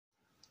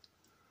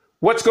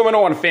What's going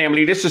on,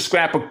 family? This is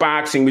Scrapbook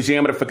Boxing,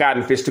 Museum of the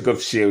Forgotten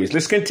Fisticuffs series.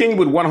 Let's continue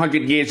with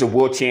 100 years of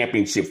World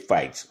Championship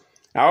fights.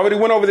 I already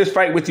went over this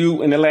fight with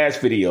you in the last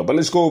video, but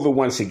let's go over it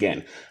once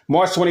again.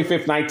 March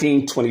 25th,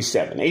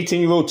 1927.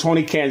 18-year-old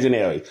Tony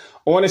Canzoneri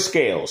on the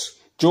scales,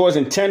 draws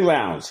in 10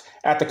 rounds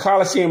at the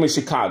Coliseum in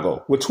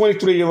Chicago with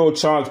 23-year-old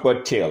Charles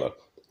Bud Taylor.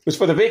 It was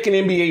for the vacant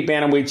NBA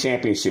Bantamweight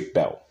Championship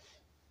belt.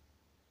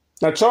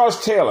 Now,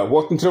 Charles Taylor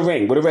walked into the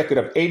ring with a record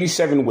of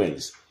 87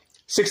 wins,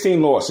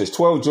 16 losses,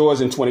 12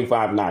 draws, and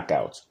 25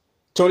 knockouts.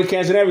 Tony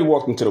Canzoneri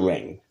walked into the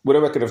ring with a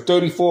record of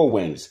 34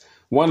 wins,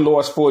 1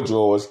 loss, 4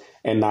 draws,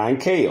 and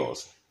 9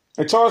 KOs.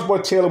 And Charles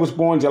Bud Taylor was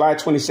born July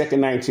 22nd,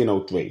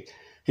 1903.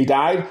 He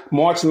died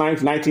March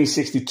 9th,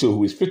 1962. He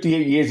was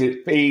 58 years of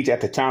age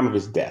at the time of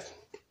his death.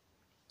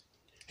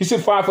 He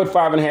stood 5 foot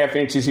 5.5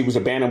 inches. He was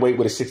a bantamweight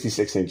with a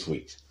 66-inch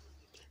reach.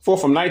 Fought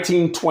from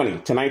 1920 to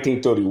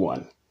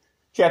 1931.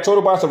 He had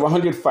total bouts of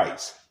 100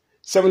 fights,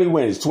 70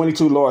 wins,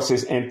 22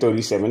 losses, and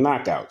 37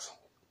 knockouts.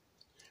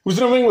 He was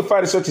in the ring with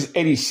fighters such as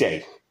Eddie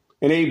Shea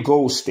and Abe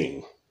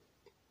Goldstein,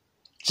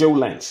 Joe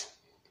Lynch,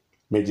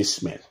 Midget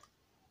Smith.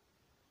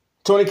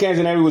 Tony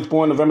Canzoneri was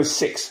born November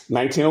 6,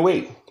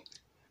 1908.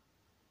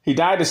 He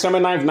died December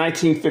 9,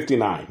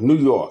 1959, New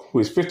York. He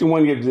was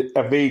 51 years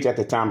of age at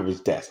the time of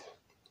his death.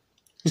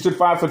 He stood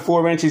 5 foot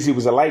 4 inches. He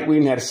was a lightweight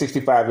and had a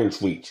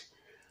 65-inch reach.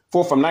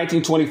 Fought from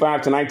 1925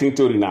 to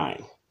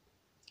 1939.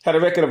 Had a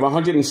record of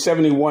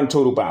 171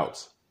 total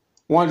bouts,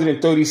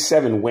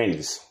 137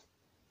 wins,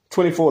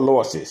 24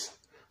 losses,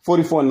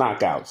 44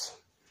 knockouts,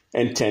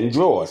 and 10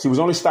 draws. He was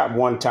only stopped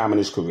 1 time in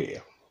his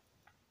career.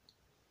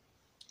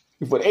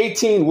 He fought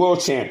 18 world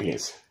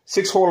champions,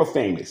 6 Hall of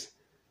Famers.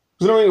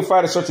 He was in the ring with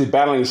fighters such as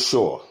Battling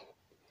Shaw,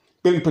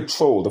 Billy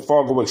Patrol, the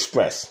Fargo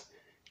Express,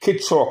 Kid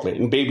Chocolate,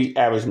 and Baby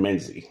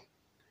Arizmenzi,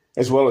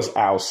 as well as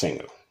Al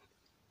Singer.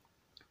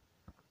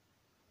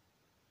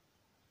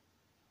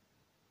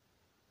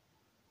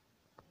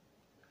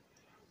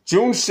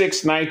 June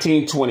 6,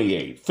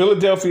 1928,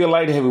 Philadelphia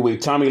light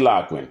heavyweight Tommy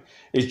Loughran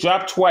is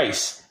dropped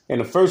twice in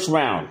the first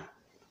round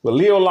with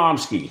Leo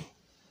Lomsky,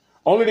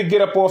 only to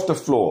get up off the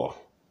floor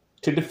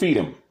to defeat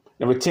him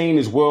and retain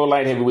his World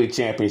Light Heavyweight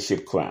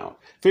Championship crown.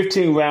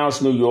 15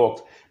 rounds, New York,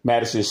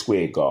 Madison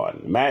Square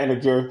Garden. The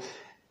manager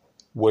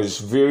was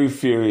very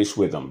furious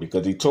with him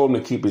because he told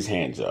him to keep his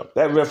hands up.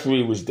 That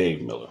referee was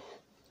Dave Miller.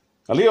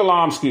 Now, Leo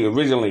Lomsky,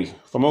 originally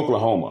from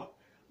Oklahoma,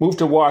 moved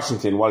to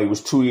Washington while he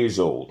was 2 years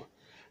old.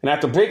 And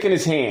after breaking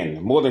his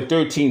hand more than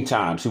 13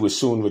 times, he was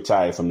soon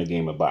retired from the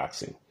game of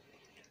boxing.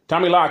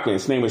 Tommy Loughran,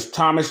 his name is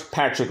Thomas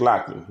Patrick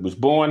Loughran. He was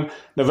born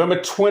November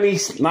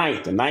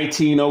 29th,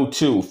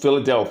 1902,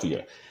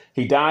 Philadelphia.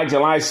 He died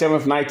July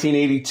 7th,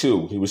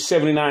 1982. He was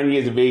 79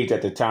 years of age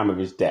at the time of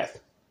his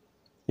death.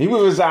 He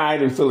would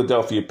reside in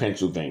Philadelphia,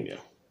 Pennsylvania.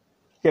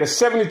 He had a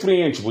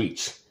 73-inch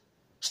reach.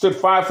 Stood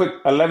 5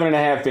 foot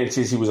 11.5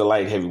 inches. He was a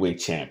light heavyweight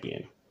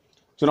champion. He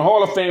was in the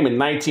Hall of Fame in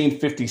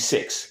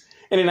 1956.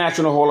 In the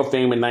National Hall of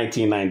Fame in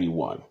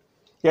 1991.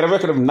 He had a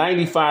record of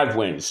 95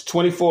 wins,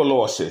 24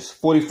 losses,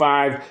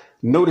 45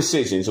 no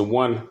decisions, and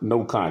 1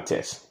 no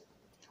contest.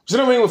 He was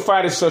in the ring with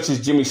fighters such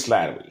as Jimmy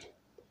Slattery,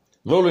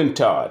 Roland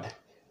Todd,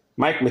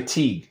 Mike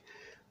McTeague,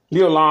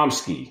 Leo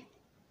Lomsky,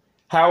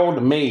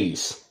 Harold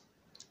Mays,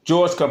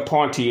 George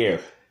Carpentier,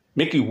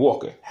 Mickey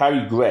Walker,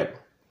 Harry Greb,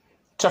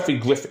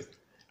 Tuffy Griffith,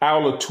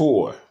 Al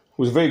Latour,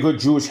 who was a very good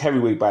Jewish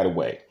heavyweight, by the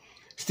way.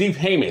 Steve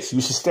Hamas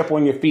used to step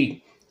on your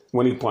feet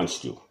when he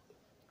punched you.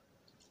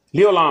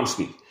 Leo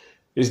Lomsky.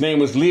 His name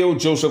was Leo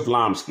Joseph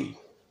Lomsky. He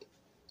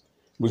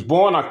was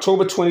born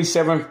October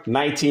 27,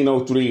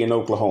 1903 in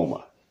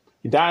Oklahoma.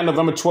 He died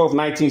November 12,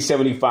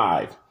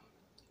 1975.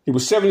 He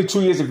was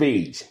 72 years of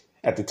age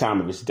at the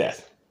time of his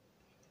death.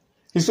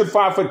 He stood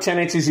 5 foot 10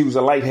 inches. He was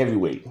a light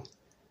heavyweight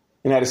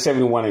and had a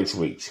 71-inch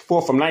reach.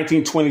 Fought from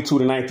 1922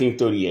 to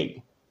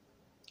 1938.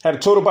 Had a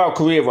total bout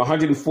career of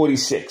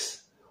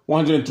 146,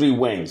 103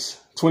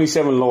 wins,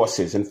 27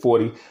 losses, and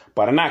 40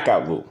 by the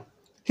knockout rule.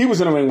 He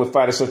was in the ring with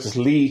fighters such as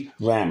Lee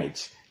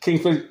Ramage,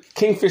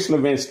 Kingfish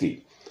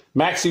Levinsky,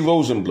 Maxie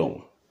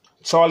Rosenblum,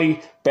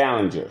 Charlie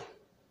Ballinger,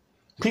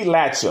 Pete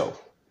Latzo,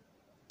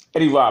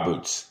 Eddie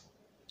Roberts,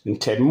 and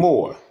Ted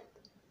Moore.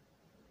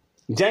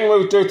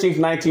 January 13th,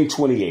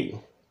 1928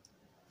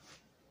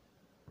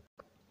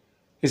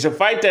 is a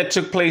fight that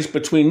took place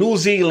between New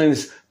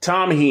Zealand's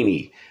Tom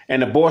Heeney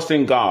and the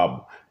Boston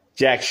Gob,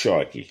 Jack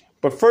Sharkey.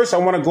 But first, I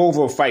want to go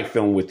over a fight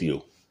film with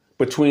you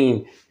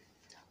between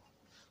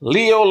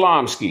Leo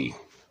Lomsky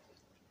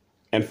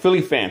and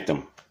Philly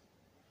Phantom,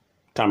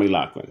 Tommy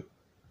Loughran.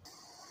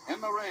 In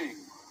the ring,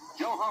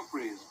 Joe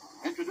Humphreys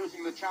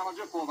introducing the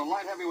challenger for the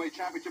light heavyweight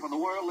championship of the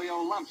world,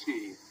 Leo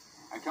Lomsky.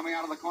 And coming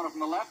out of the corner from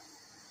the left,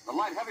 the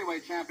light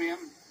heavyweight champion,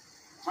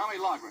 Tommy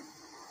Loughran.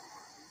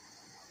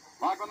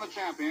 Loughran the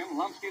champion,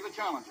 Lomsky the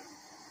challenger.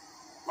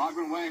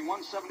 Loughran weighing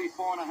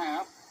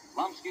 174.5,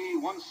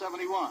 Lomsky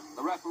 171.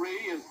 The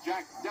referee is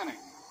Jack Denning.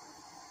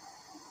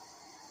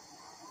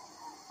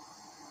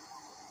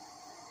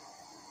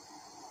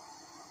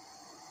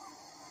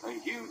 A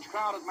huge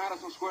crowd at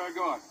Madison Square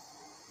Garden.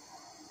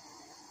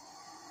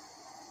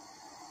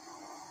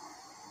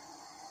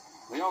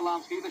 Leo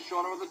Lomsky, the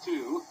shorter of the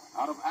two,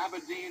 out of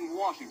Aberdeen,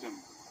 Washington.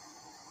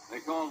 They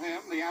call him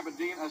the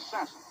Aberdeen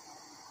Assassin.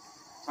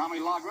 Tommy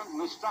Loughran,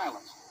 the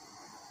Stylist,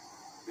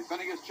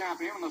 defending his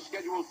champion in the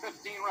scheduled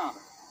 15-rounder.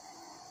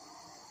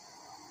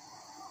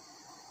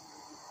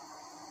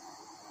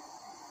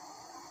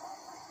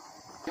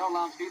 Leo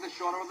Lomsky, the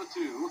shorter of the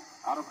two,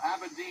 out of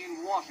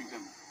Aberdeen,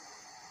 Washington.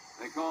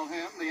 They call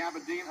him the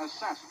Aberdeen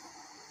Assassin.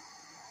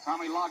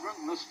 Tommy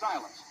Loughran, the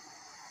Stylist,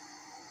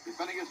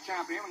 defending his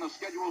champion in the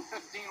scheduled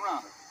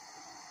 15-rounder.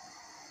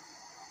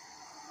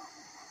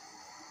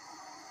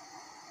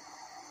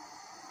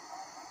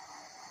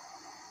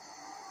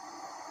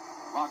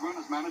 Loughran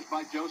is managed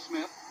by Joe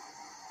Smith.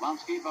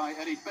 Lomsky by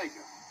Eddie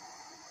Baker.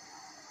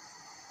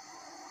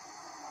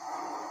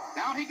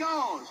 Down he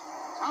goes.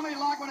 Tommy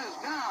Loughran is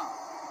down.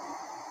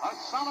 A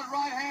solid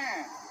right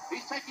hand.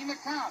 He's taking the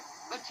count.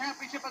 The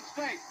championship at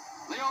stake.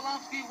 Leo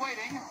Lomsky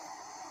waiting.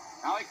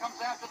 Now he comes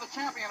after the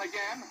champion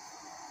again.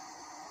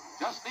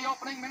 Just the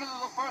opening minute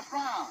of the first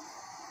round.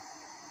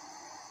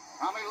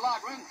 Tommy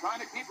Loughran trying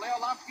to keep Leo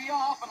Lomsky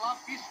off, and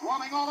Lomsky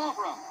swarming all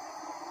over him.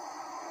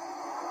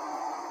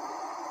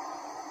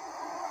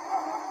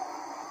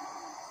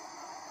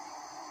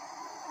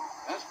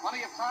 There's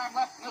plenty of time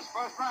left in this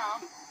first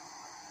round.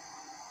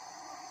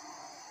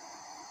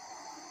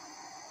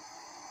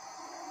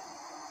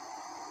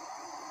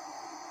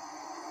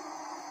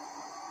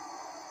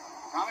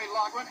 Tommy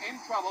Loughran in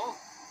trouble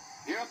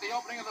here at the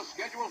opening of the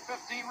scheduled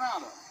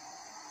 15-rounder.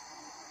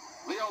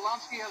 Leo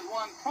Lomsky has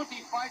won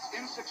 20 fights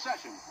in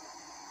succession.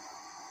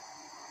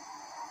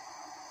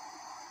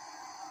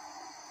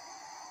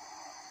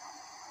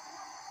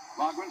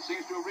 Loughran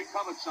seems to have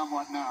recovered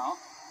somewhat now.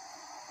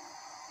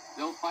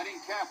 Still fighting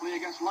carefully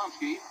against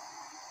Lomsky.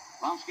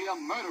 Lomsky, a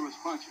murderous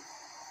puncher.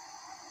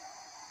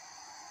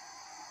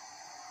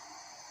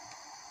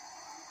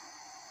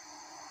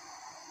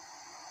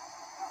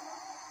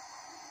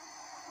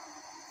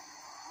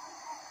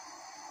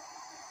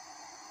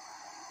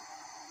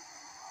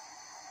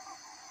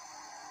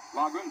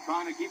 Loughran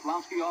trying to keep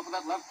Lomsky off of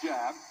that left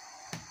jab.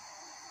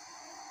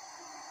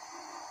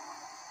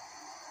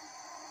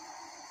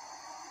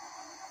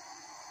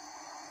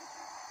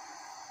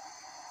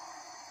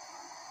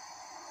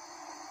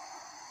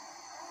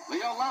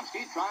 Leo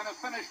Lomsky trying to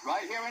finish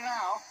right here and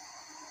now.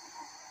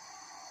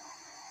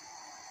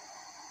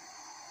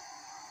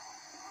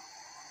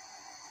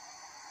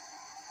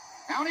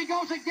 Down he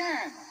goes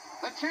again.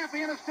 The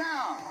champion is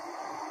down.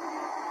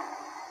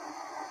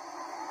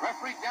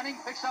 Referee Denning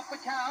picks up the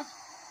count.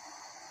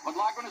 But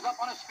Loughran is up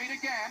on his feet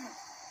again.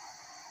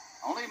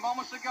 Only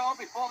moments ago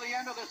before the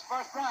end of this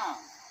first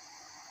round.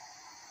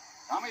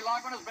 Tommy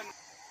Loughran has been...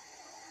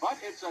 But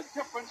it's a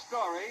different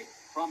story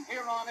from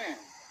here on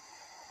in.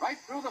 Right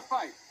through the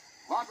fight,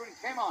 Loughran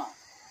came on.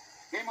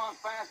 Came on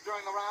fast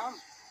during the rounds,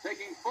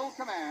 taking full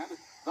command,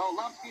 though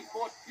Lomsky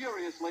fought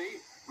furiously,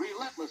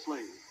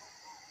 relentlessly.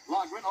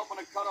 Loughran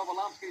opened a cut over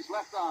Lomsky's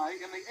left eye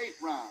in the 8th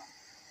round.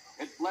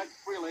 It bled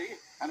freely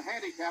and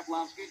handicapped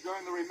Lomsky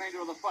during the remainder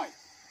of the fight.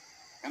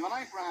 In the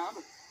 9th round,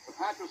 the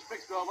patch was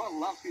fixed over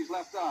Lomsky's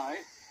left eye,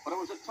 but it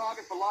was a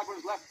target for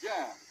Loughran's left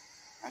jab,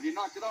 and he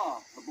knocked it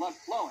off, the blood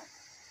flowing.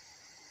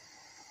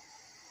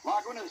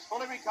 Loughran is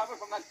fully recovered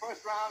from that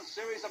first round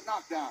series of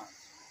knockdowns.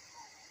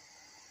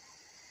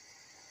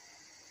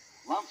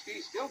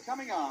 Lomsky still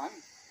coming on,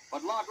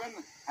 but Loughran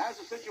has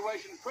the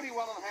situation pretty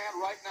well in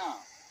hand right now.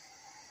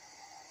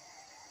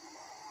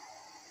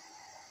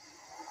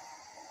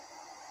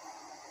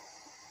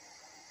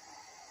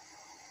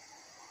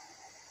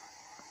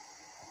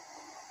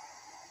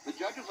 The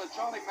judges are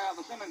Charlie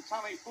Matheson and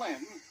Tommy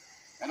Flynn,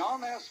 and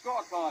on their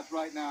scorecards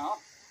right now,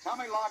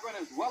 Tommy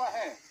Loughran is well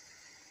ahead.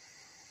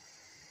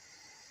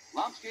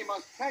 Lomsky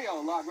must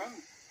KO Loughran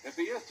if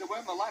he is to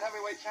win the light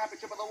heavyweight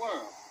championship of the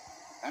world,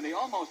 and he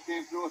almost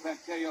came through with that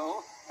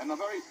KO in the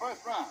very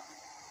first round.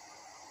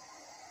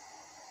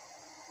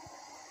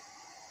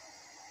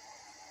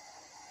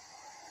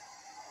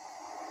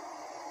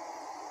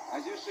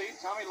 As you see,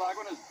 Tommy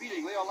Loughran is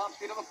beating Leo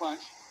Lomsky to the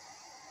punch,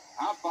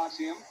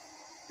 outboxing him,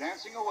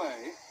 dancing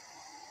away,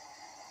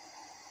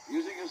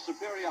 using his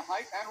superior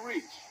height and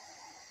reach.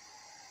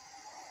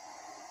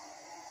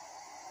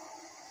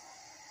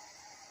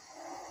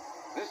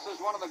 This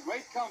is one of the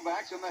great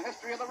comebacks in the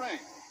history of the ring,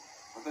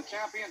 with the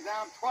champion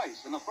down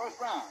twice in the first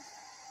round,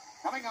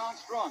 coming on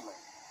strongly.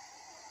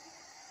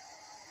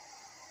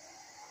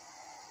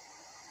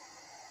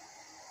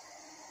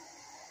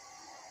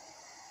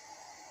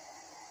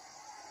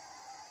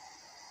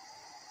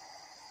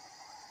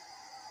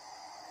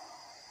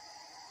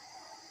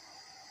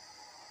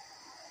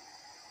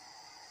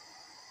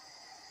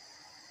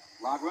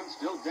 Loughran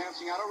still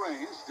dancing out of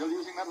range, still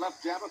using that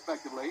left jab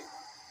effectively.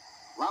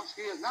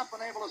 Lomsky has not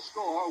been able to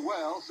score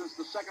well since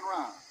the second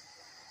round.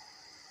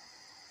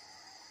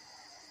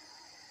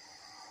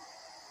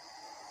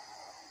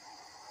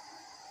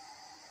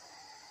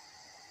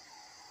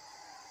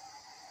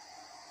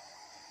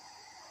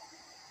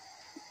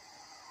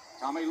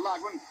 Tommy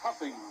Loughran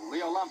cuffing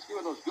Leo Lomsky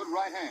with those good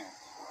right hands.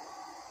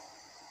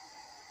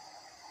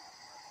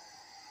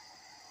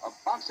 a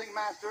boxing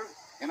master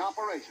in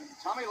operation,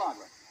 Tommy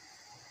Loughran.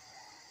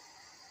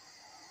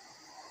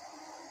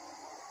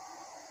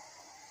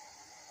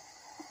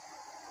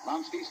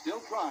 Lomsky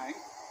still trying.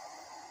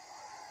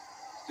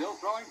 Still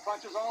throwing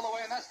punches all the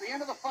way, and that's the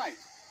end of the fight.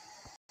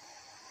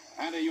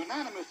 And a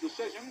unanimous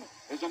decision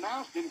is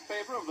announced in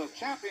favor of the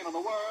champion of the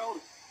world,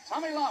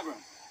 Tommy Loughran.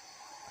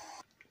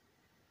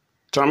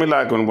 Tommy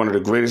Loughran, one of the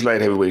greatest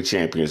light heavyweight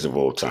champions of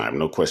all time,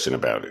 no question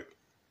about it.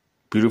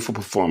 Beautiful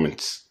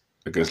performance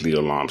against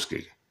Leo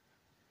Lomsky,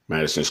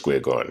 Madison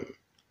Square Garden.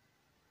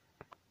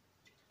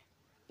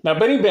 Now,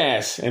 Benny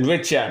Bass and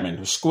Red Chapman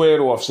were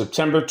squared off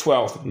September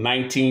 12th,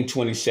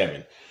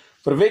 1927,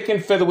 for the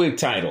vacant featherweight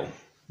title.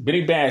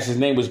 Benny Bass, his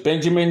name was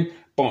Benjamin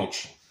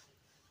Bunch,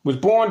 was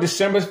born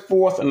December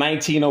 4th,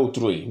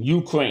 1903,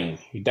 Ukraine.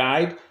 He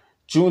died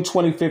June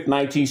 25th,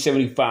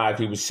 1975.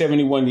 He was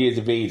 71 years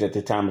of age at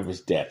the time of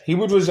his death. He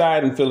would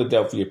reside in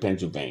Philadelphia,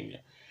 Pennsylvania.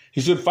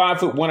 He stood 5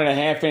 foot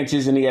 1.5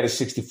 inches, and he had a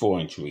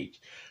 64-inch reach.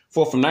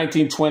 Fought from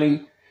 1920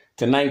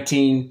 to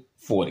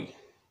 1940. He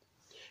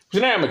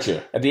was an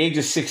amateur at the age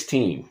of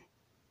 16.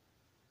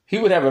 He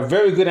would have a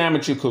very good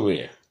amateur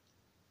career.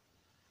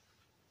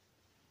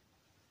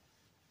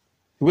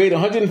 He weighed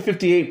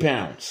 158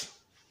 pounds.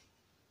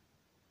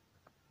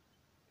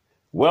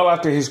 Well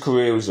after his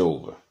career was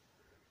over.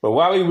 But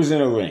while he was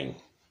in a ring,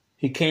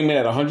 he came in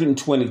at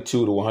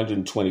 122 to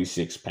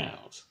 126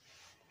 pounds.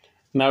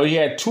 Now, he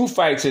had 2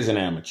 fights as an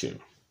amateur.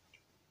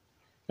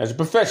 As a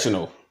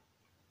professional,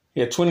 he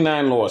had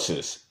 29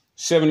 losses,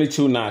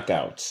 72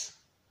 knockouts,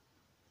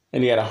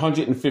 and he had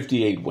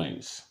 158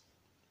 wins.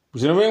 He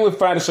was in a ring with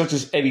fighters such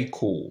as Eddie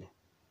Cool,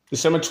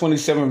 December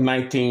 27th,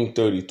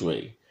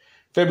 1933,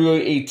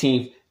 February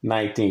 18th,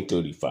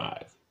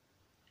 1935.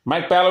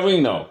 Mike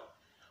Ballerino,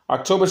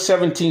 October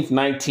 17th,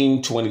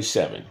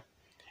 1927.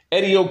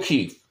 Eddie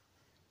O'Keefe,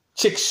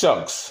 Chick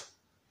Suggs,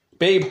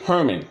 Babe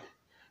Herman,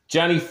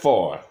 Johnny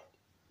Farr,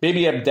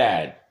 Baby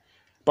Abdad,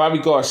 Bobby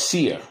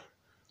Garcia,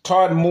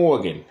 Todd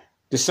Morgan,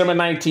 December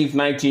 19th,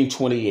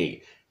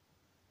 1928.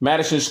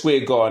 Madison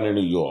Square Garden in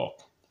New York.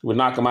 He would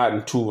knock him out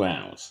in 2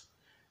 rounds.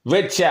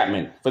 Red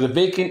Chapman for the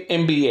vacant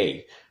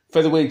NBA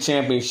featherweight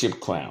championship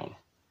crown.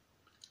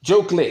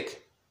 Joe Glick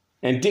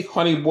and Dick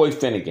Honeyboy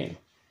Finnegan.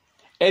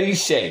 Eddie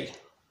Shea,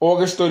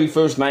 August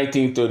 31st,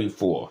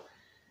 1934.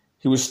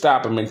 He would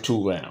stop him in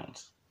 2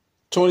 rounds.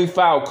 Tony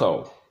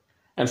Falco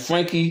and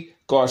Frankie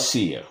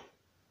Garcia.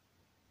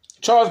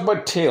 Charles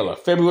Bud Taylor,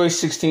 February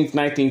 16th,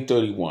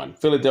 1931,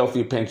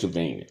 Philadelphia,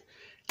 Pennsylvania.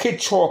 Kid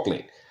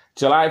Chocolate,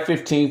 July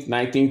 15th,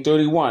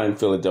 1931, in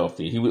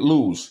Philadelphia. He would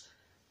lose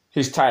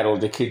his title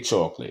to Kid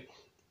Chocolate.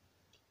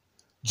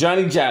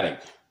 Johnny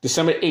Jadek,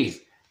 December 8th,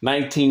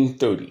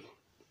 1930.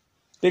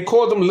 They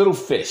called him Little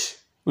Fish. He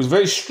was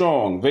very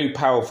strong, very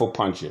powerful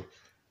puncher,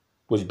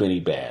 was Benny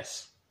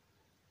Bass.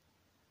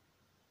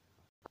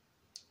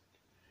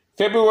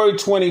 February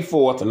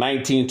 24th,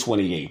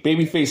 1928,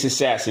 babyface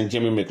assassin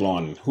Jimmy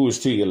McLaurin, who is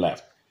to your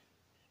left.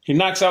 He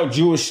knocks out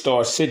Jewish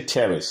star Sid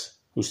Terrace,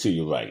 who's to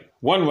your right.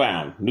 1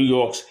 round, New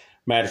York's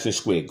Madison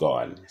Square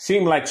Garden.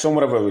 Seemed like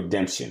somewhat of a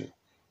redemption,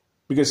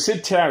 because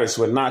Sid Terrace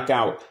would knock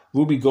out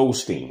Ruby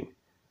Goldstein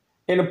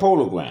in the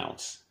Polo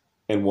Grounds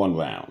in 1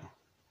 round.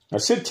 Now,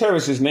 Sid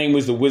Terrace's name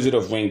was the Wizard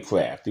of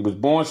Raincraft. He was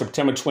born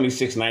September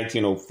 26,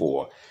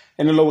 1904,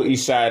 in the Lower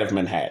East Side of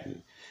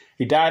Manhattan.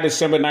 He died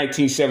December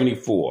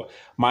 1974,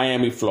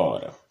 Miami,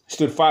 Florida. He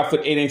stood 5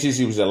 foot 8 inches.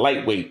 He was a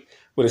lightweight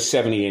with a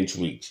 70-inch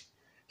reach.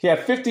 He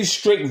had 50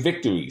 straight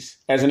victories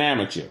as an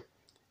amateur.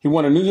 He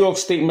won a New York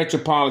State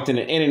Metropolitan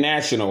and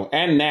International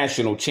and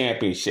National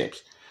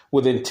championships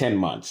within 10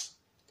 months.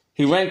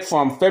 He ranked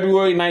from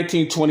February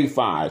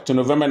 1925 to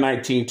November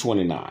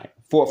 1929.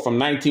 Fought from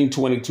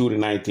 1922 to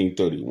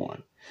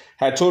 1931.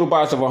 Had total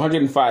bouts of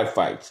 105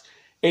 fights,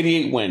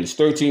 88 wins,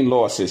 13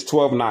 losses,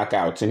 12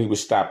 knockouts, and he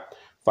was stopped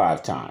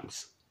 5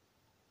 times.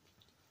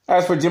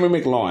 As for Jimmy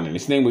McLaurin,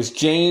 his name was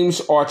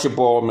James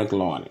Archibald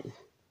McLaurin.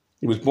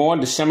 He was born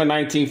December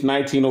 19th,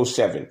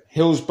 1907,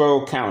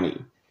 Hillsborough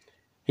County.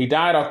 He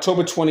died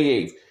October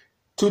 28th,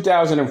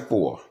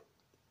 2004,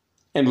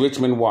 in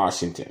Richmond,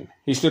 Washington.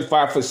 He stood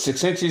 5 foot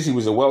 6 inches. He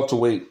was a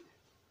welterweight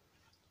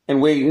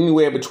and weighed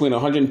anywhere between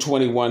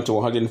 121 to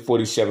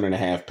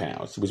 147.5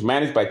 pounds. He was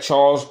managed by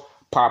Charles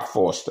Pop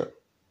Foster.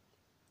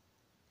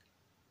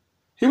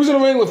 He was in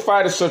the ring with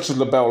fighters such as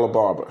LaBelle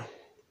LaBarbera,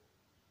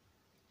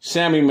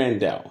 Sammy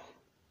Mandel,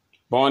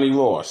 Barney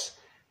Ross,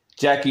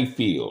 Jackie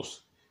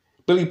Fields,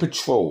 Billy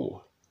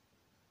Patrol.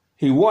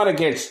 He won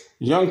against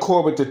Young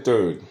Corbett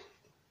III,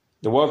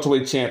 the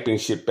welterweight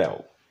championship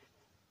belt.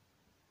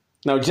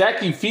 Now,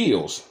 Jackie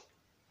Fields,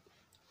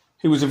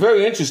 he was a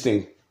very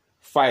interesting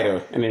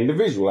fighter and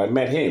individual. I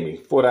met him. He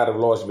fought out of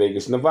Las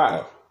Vegas,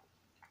 Nevada.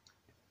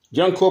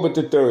 Young Corbett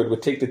III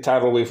would take the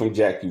title away from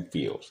Jackie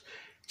Fields.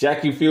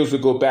 Jackie Fields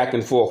would go back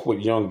and forth with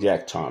young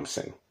Jack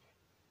Thompson.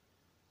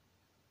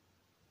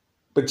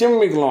 But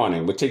Jimmy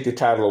McLaurin would take the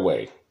title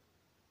away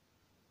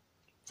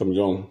from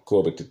young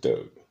Corbett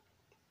III.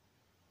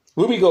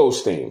 Ruby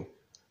Goldstein,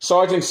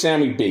 Sergeant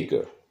Sammy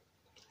Baker,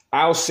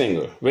 Al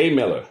Singer, Ray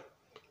Miller,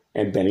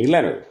 and Benny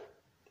Leonard.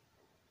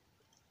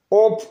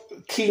 All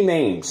key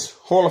names,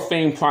 Hall of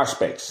Fame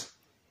prospects,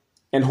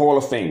 and Hall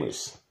of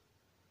Famers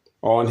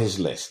are on his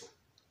list.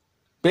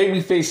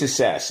 Babyface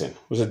Assassin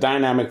was a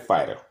dynamic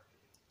fighter,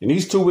 and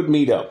these two would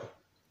meet up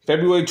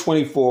February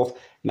 24th,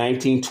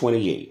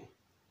 1928.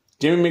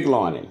 Jimmy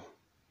McLaurin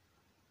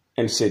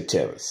and Sid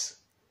Terrace.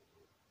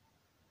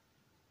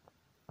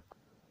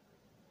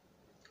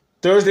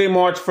 Thursday,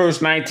 March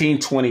 1st,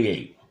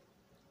 1928.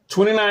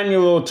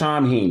 29-year-old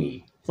Tom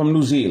Heeney from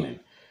New Zealand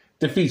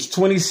defeats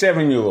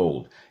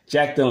 27-year-old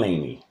Jack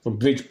Delaney from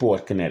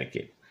Bridgeport,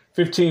 Connecticut.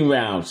 15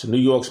 rounds, New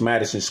York's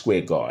Madison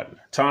Square Garden.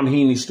 Tom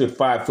Heeney stood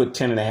 5 foot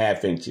 10 and a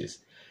half inches.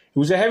 He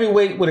was a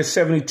heavyweight with a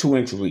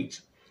 72-inch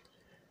reach.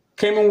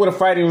 Came in with a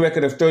fighting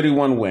record of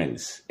 31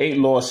 wins, 8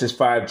 losses,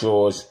 5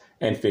 draws,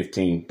 and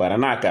 15 by the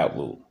knockout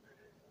rule.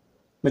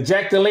 Now,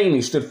 Jack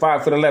Delaney stood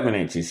 5 foot 11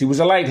 inches. He was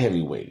a light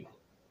heavyweight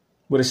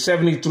with a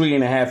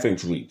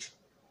 73.5-inch reach.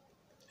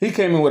 He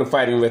came in with a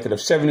fighting record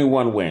of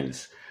 71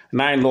 wins,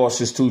 9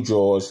 losses, 2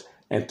 draws,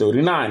 and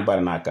 39 by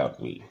the knockout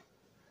rule.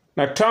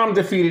 Now, Tom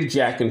defeated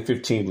Jack in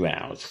 15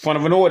 rounds in front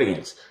of an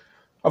audience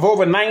of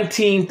over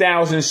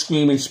 19,000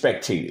 screaming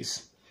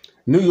spectators.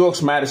 New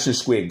York's Madison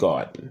Square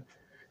Garden.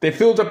 They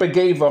filled up a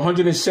gate for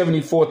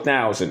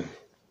 $174,000.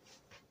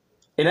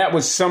 And that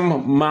was some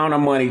amount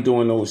of money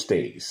during those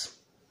days.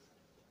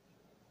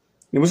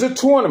 It was a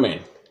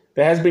tournament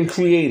that has been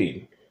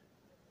created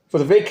for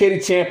the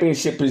vacated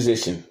championship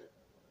position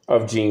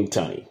of Gene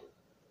Tunney.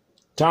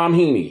 Tom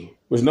Heeney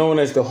was known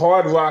as the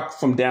Hard Rock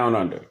from Down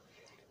Under. He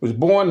was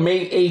born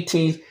May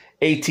 18th,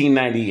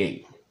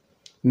 1898,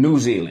 New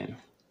Zealand.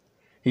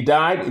 He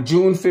died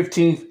June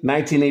 15th,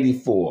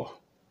 1984,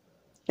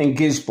 in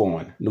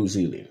Gisborne, New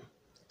Zealand.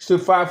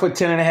 Stood 5 foot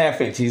 10 and a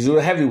half inches. He was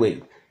a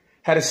heavyweight.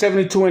 Had a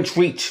 72-inch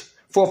reach.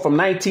 Fought from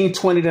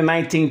 1920 to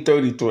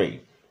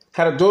 1933.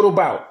 Had a total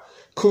bout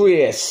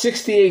career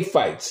 68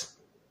 fights,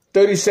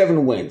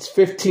 37 wins,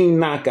 15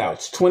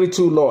 knockouts,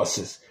 22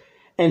 losses,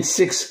 and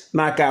 6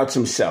 knockouts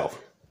himself.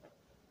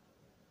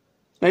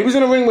 Now, he was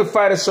in the ring with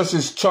fighters such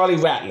as Charlie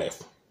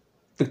Ratliff,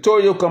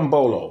 Victorio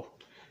Cumbolo,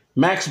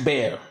 Max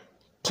Baer,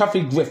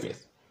 Tuffy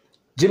Griffith,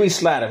 Jimmy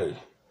Slattery,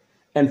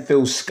 and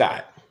Phil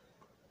Scott.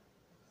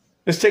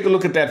 Let's take a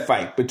look at that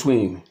fight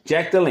between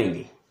Jack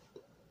Delaney,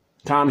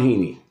 Tom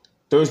Heeney,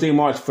 Thursday,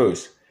 March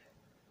 1st,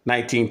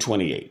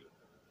 1928.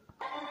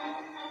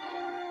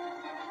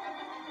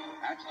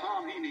 That's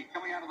Tom Heeney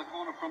coming out of the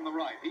corner from the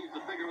right. He's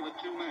the bigger of the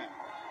two men.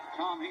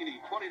 Tom Heeney,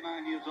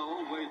 29 years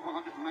old, weighs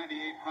 198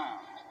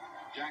 pounds.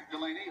 Jack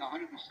Delaney,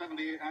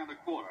 178 and a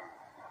quarter.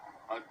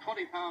 A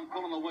 20-pound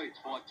pull in the weights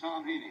for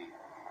Tom Heeney.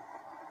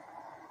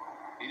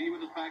 Heeney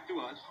with his back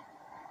to us.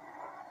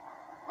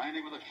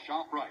 Landing with a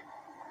sharp right.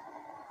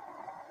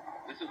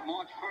 This is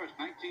March 1st,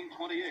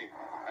 1928,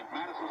 at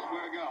Madison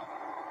Square Garden.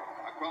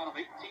 A crowd of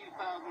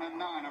 18,009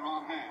 are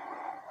on hand.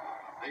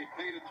 They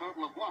paid a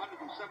total of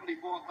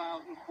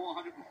 $174,444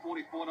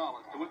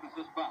 to witness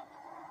this bout.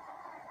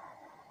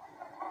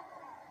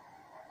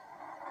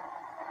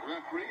 The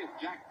referee is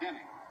Jack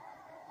Denning.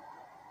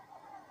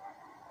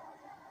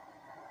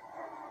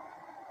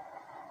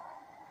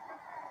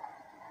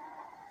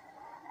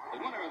 The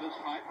winner of this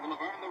fight will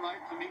have earned the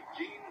right to meet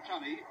Gene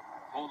Tunney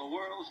for the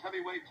world's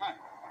heavyweight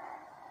title.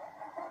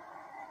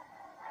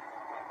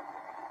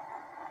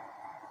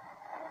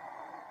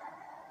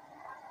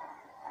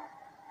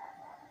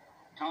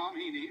 Tom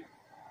Heeney,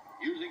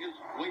 using his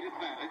weight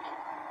advantage,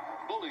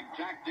 bullying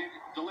Jack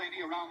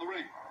Delaney around the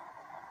ring.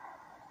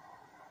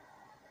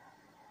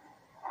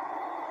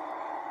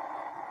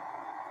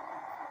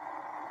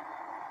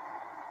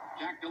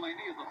 Jack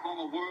Delaney is the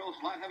former world's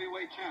light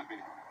heavyweight champion.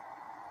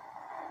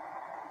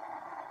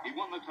 He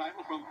won the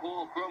title from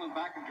Paul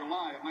Berlin-Back in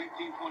July of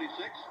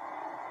 1926,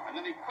 and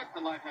then he quit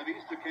the light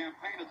heavies to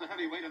campaign as a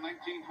heavyweight in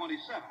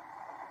 1927.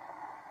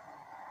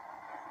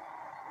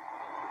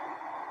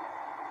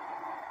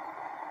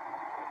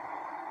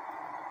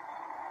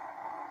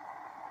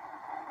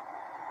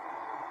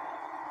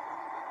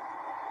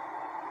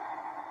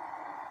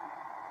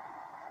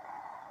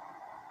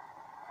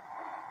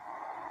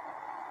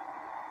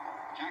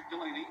 Jack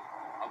Delaney,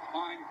 a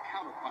fine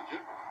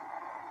counterpuncher,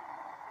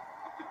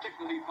 a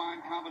particularly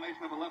fine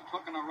combination of a left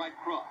hook and a right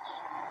cross.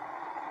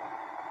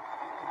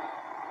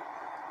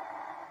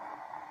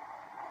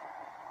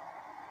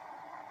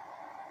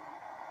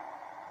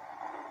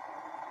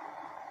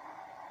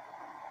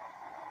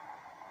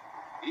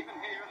 Even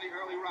here in the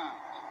early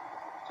rounds,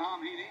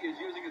 Tom Heeney is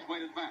using his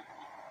weight advantage.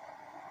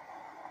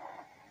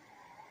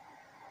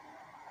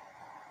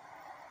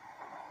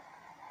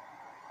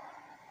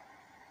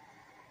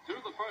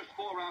 Through the first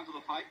 4 rounds of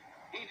the fight,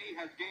 Heeney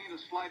has gained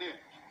a slight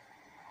edge.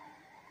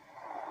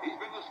 He's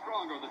been the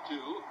stronger of the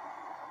two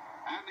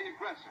and the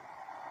aggressor.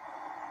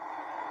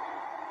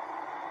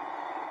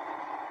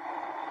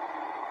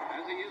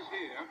 As he is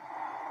here,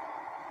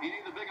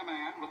 Heeney the bigger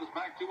man with his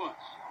back to us,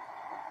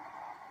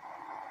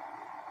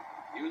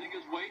 using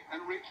his weight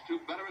and reach to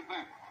better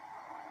advantage.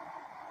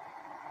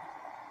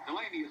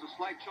 Delaney is a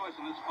slight choice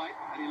in this fight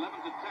at 11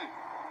 to 10.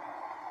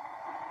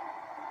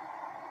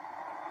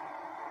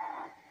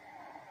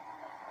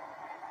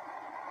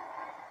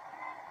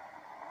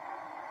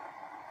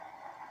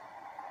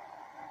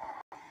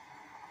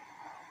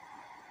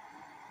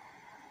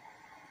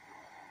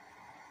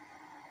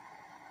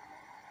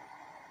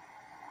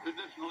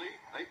 Traditionally,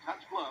 they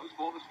touch gloves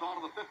for the start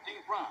of the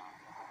 15th round.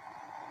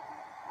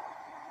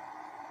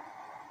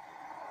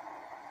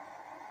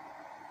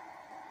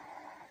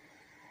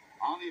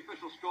 On the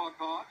official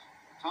scorecards,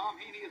 Tom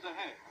Heeney is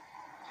ahead.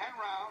 10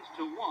 rounds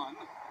to 1,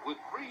 with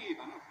 3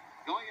 even,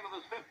 going into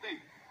this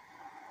 15th.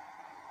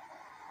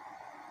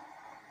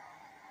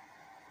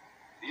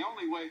 The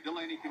only way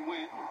Delaney can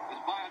win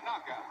is by a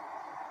knockout.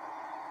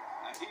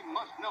 And he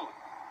must know it.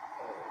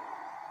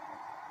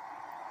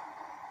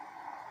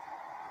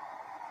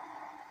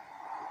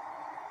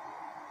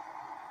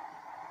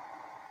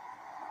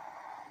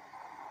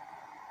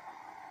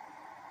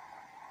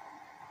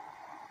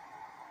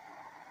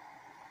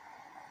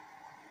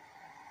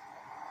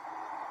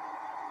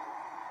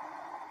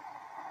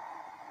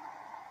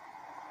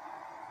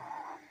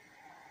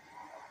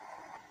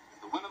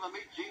 The winner will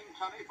meet Gene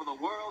Tunney for the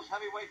world's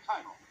heavyweight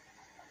title.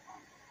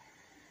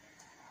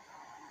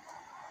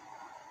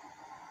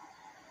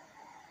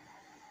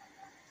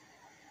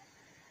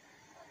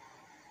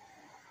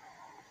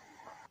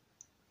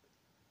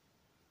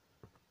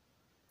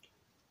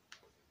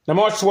 Now,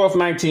 March 12,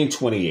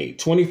 1928,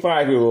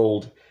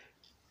 25-year-old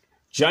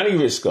Johnny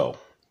Risco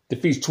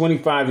defeats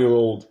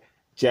 25-year-old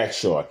Jack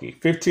Sharkey.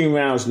 15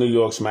 rounds, New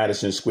York's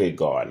Madison Square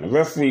Garden. The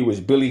referee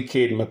was Billy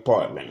Kid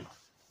McPartland.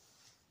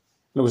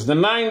 It was the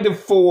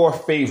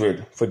 9-4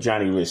 favorite for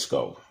Johnny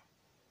Risco.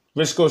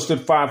 Risco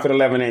stood 5 foot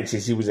 11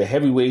 inches. He was a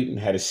heavyweight and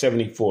had a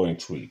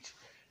 74-inch reach.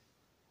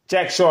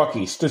 Jack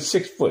Sharkey stood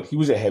 6 foot. He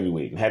was a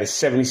heavyweight and had a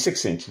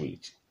 76-inch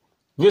reach.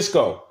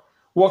 Risco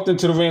walked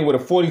into the ring with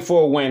a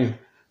 44-win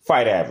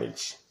fight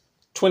average,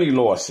 20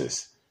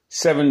 losses,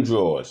 7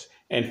 draws,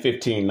 and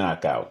 15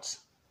 knockouts.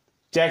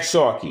 Jack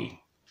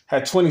Sharkey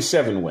had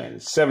 27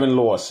 wins, 7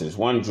 losses,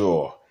 1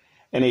 draw,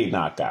 and 8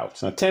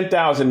 knockouts. Now,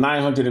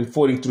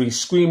 10,943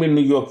 screaming New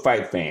York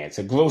fight fans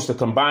had grossed a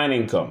combined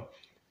income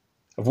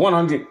of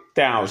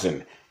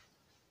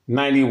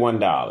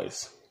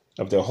 $100,091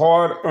 of their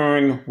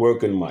hard-earned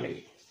working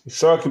money.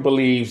 Sharkey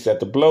believes that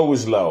the blow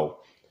was low.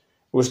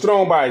 It was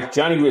thrown by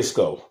Johnny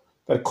Risco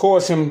that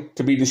caused him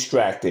to be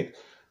distracted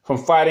from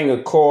fighting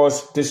a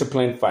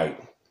cause-disciplined fight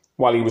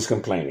while he was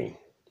complaining.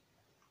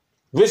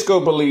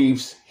 Risco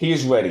believes he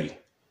is ready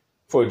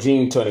for a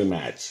Gene Tunney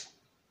match.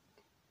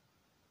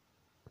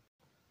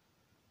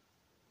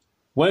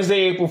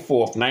 Wednesday, April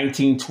 4th,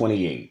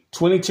 1928,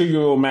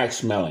 22-year-old Max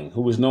Schmeling,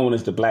 who was known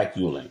as the Black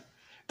Ulan,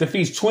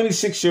 defeats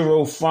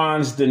 26-year-old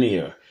Franz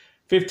Denier,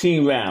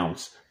 15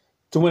 rounds,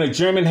 to win a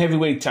German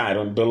heavyweight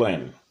title in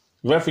Berlin.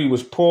 The referee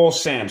was Paul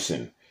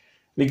Sampson, and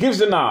he gives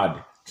the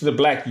nod to the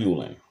Black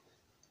Ulan.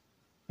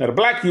 Now, the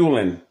Black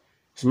Ulan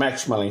is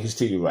Max Schmeling, he's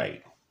to your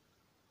right.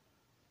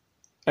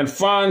 And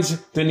Franz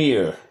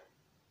Denier,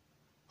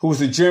 who was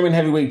the German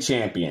heavyweight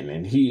champion,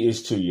 and he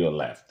is to your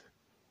left.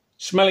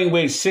 Schmeling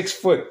weighed 6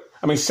 foot.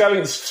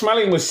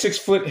 Schmeling was 6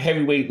 foot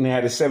heavyweight and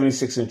had a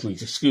 76-inch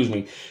reach.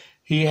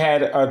 He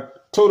had a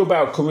total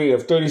bout career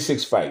of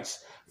 36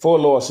 fights, 4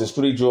 losses,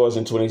 3 draws,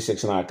 and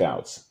 26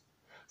 knockouts.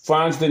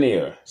 Franz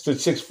Denier stood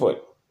 6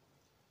 foot.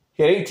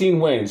 He had 18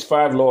 wins,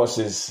 5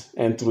 losses,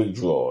 and 3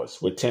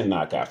 draws with 10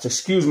 knockouts.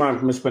 Excuse my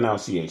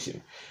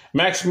mispronunciation.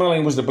 Max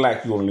Schmeling was the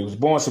Black Ulan. He was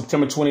born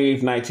September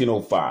 28,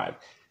 1905.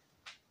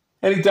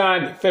 And he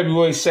died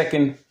February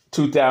 2nd,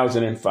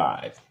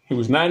 2005. He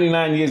was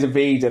 99 years of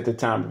age at the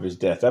time of his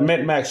death. I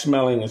met Max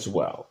Schmeling as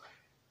well.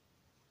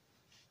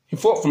 He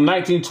fought from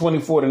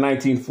 1924 to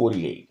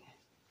 1948.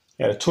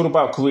 He had a total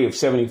bout career of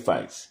 70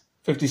 fights,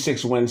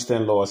 56 wins,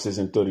 10 losses,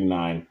 and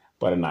 39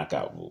 by the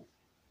knockout rule.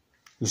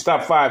 He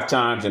stopped 5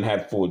 times and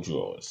had 4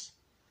 draws.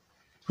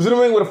 He was in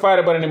the ring with a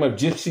fighter by the name of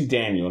Gypsy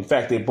Daniel. In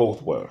fact, they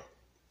both were.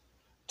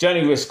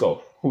 Johnny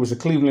Risco, who was a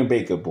Cleveland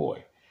Baker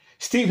boy.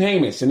 Steve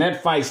Hamas. In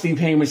that fight, Steve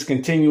Hamas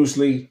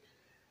continuously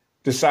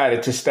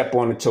decided to step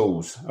on the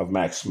toes of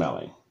Max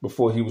Schmeling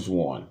before he was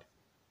warned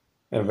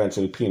and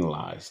eventually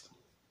penalized.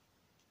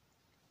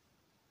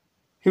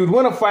 He would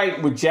win a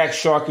fight with Jack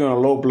Sharkey on a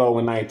low blow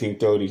in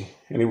 1930,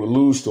 and he would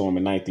lose to him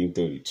in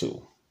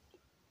 1932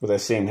 with that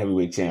same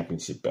heavyweight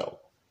championship belt.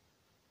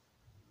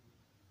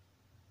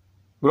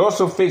 He would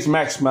also face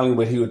Max Schmeling,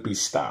 but he would be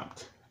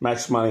stopped.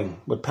 Max Schmeling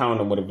would pound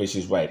him with a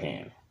vicious right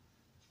hand.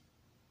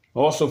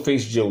 Also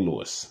faced Joe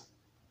Louis.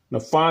 Now,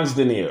 Franz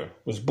Denier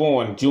was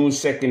born June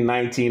 2nd,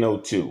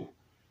 1902,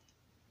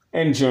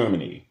 in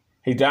Germany.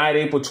 He died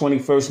April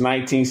 21st,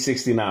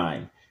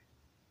 1969.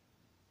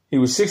 He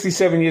was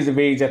 67 years of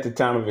age at the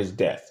time of his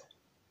death,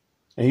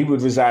 and he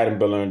would reside in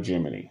Berlin,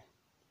 Germany.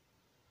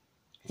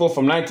 He fought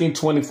from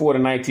 1924 to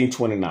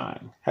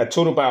 1929, had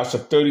total bouts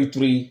of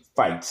 33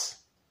 fights,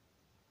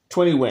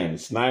 20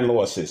 wins, 9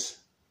 losses,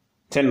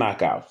 10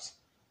 knockouts,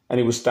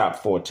 and he was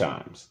stopped 4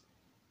 times.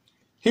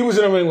 He was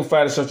in the ring with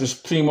fighters such as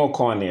Primo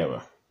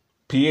Carnera,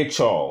 Pierre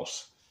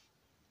Charles.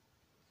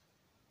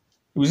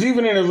 He was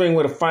even in the ring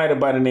with a fighter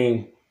by the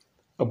name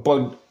of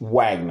Bud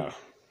Wagner.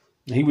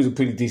 He was a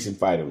pretty decent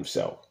fighter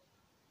himself.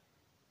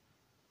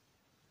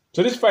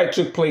 So this fight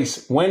took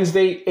place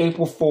Wednesday,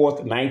 April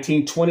 4th,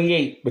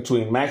 1928,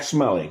 between Max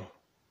Schmeling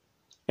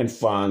and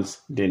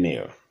Franz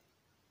Denier.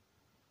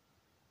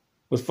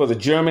 was for the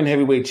German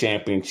Heavyweight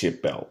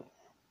Championship belt.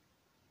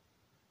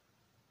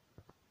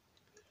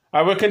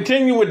 I will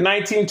continue with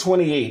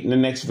 1928 in the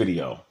next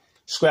video.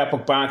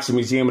 Scrapbook Boxing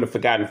Museum of the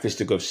Forgotten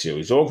Fisticuffs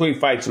series. All great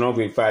fights and all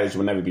great fighters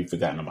will never be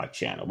forgotten on my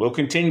channel. We'll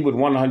continue with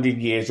 100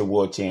 years of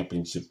World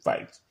Championship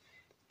fights.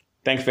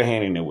 Thanks for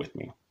hanging there with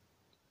me.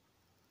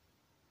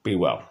 Be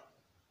well.